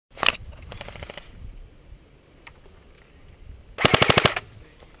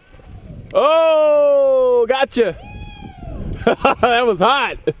Oh, gotcha. That was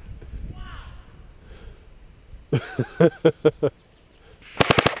hot.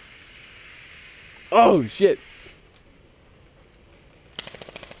 Oh, shit.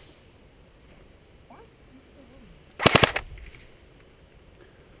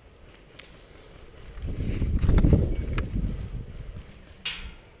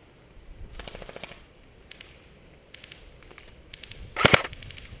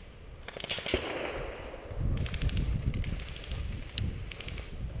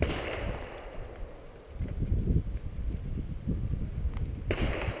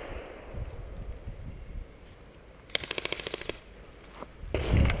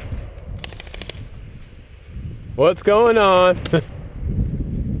 What's going on? Did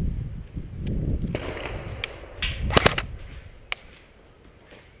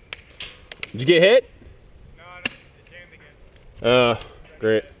you get hit? No, it jammed again.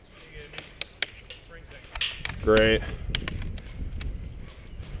 Great. Great.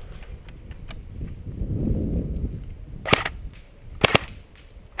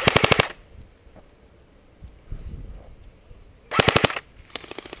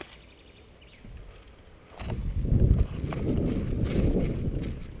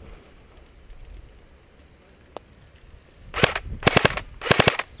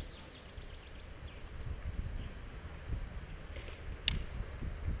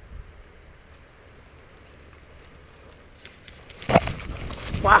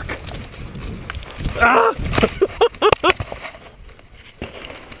 Fuck! Ah!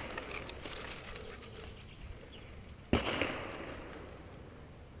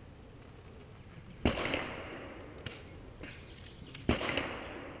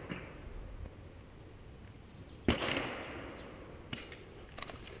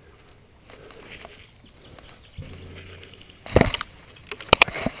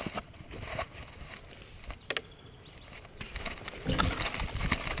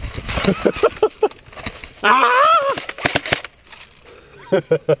 Ah!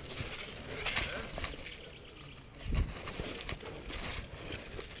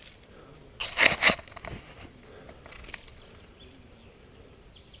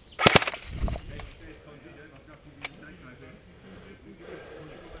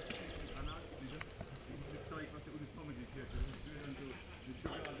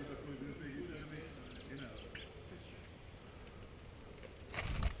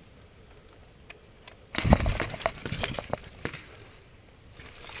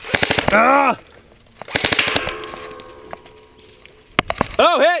 Ah!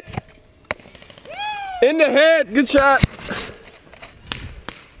 Oh, hit! In the head, good shot.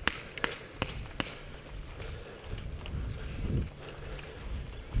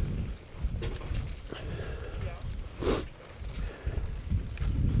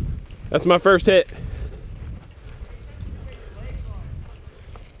 That's my first hit.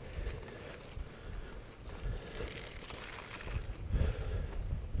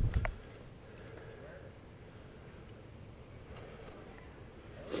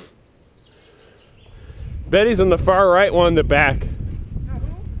 Betty's on the far right one in the back. No,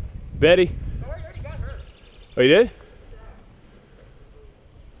 who? Betty. Oh, I already got her. Oh, you did?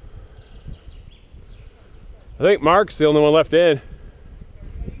 I think Mark's the only one left in.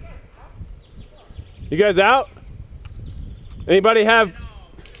 You guys out? Anybody have...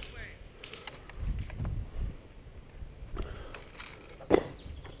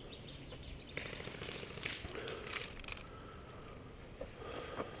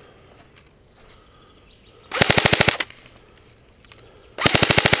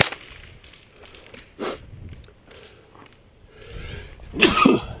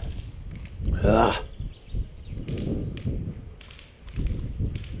 Ah.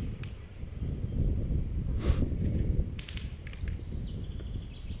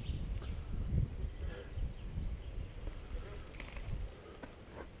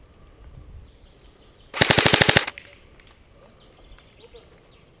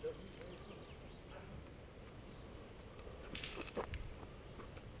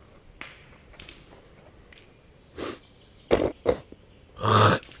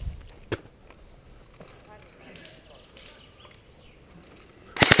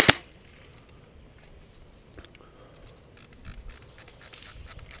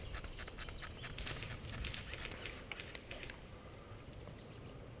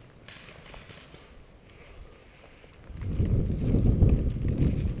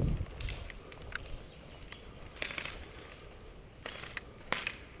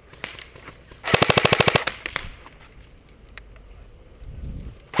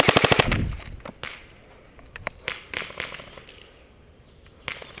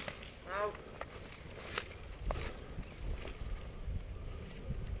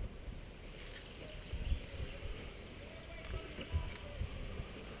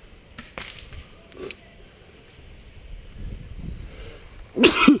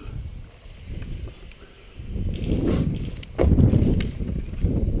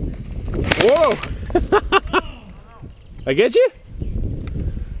 I get you?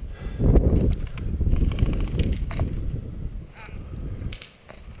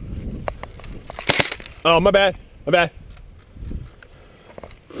 Oh, my bad. My bad.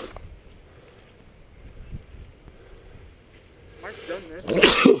 Mark's done this.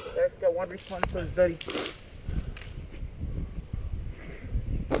 That's got one response, so it's dirty.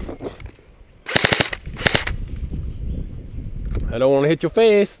 I don't want to hit your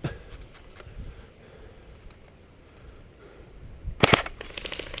face.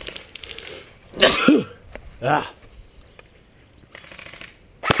 Ah.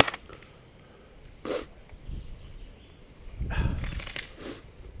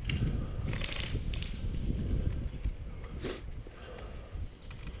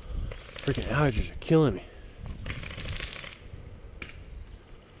 Freaking allergies are killing me.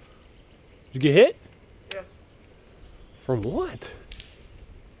 Did you get hit? Yeah. From what?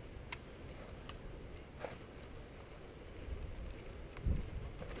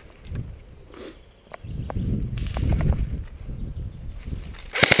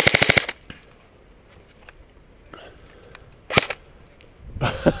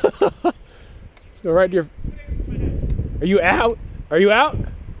 So right here. Are you out? Are you out?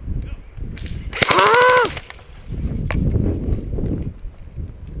 Ah!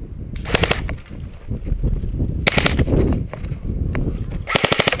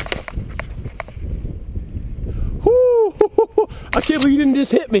 Whoo! I can't believe you didn't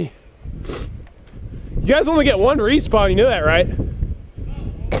just hit me. You guys only get one respawn, you know that, right?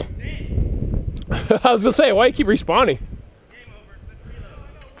 I was gonna say, why do you keep respawning?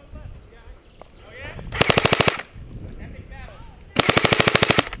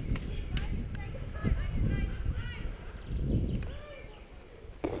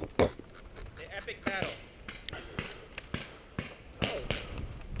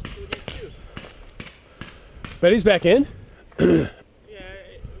 Betty's back in. Yeah,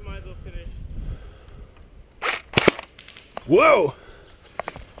 might as well finish. Whoa!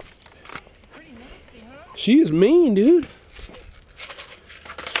 Pretty nasty, huh? She is mean, dude.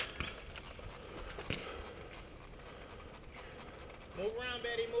 Move around,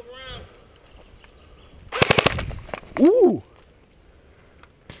 Betty, move around. Ooh!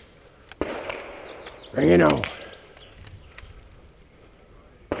 Bring it on.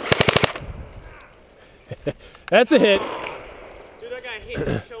 That's a hit. Dude, I got hit in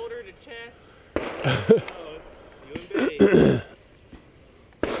the shoulder, the chest. Oh, you and Betty.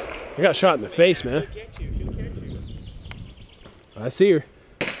 I got shot in the face, man. She'll get you, she'll catch you. I see her.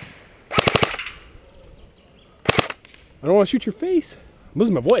 I don't want to shoot your face. I'm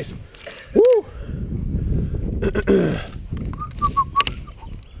losing my voice. Woo!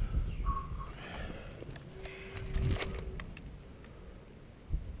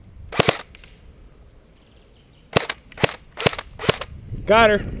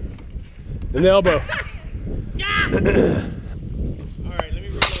 Got her. In the elbow. Alright, let me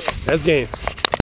reload. That's game.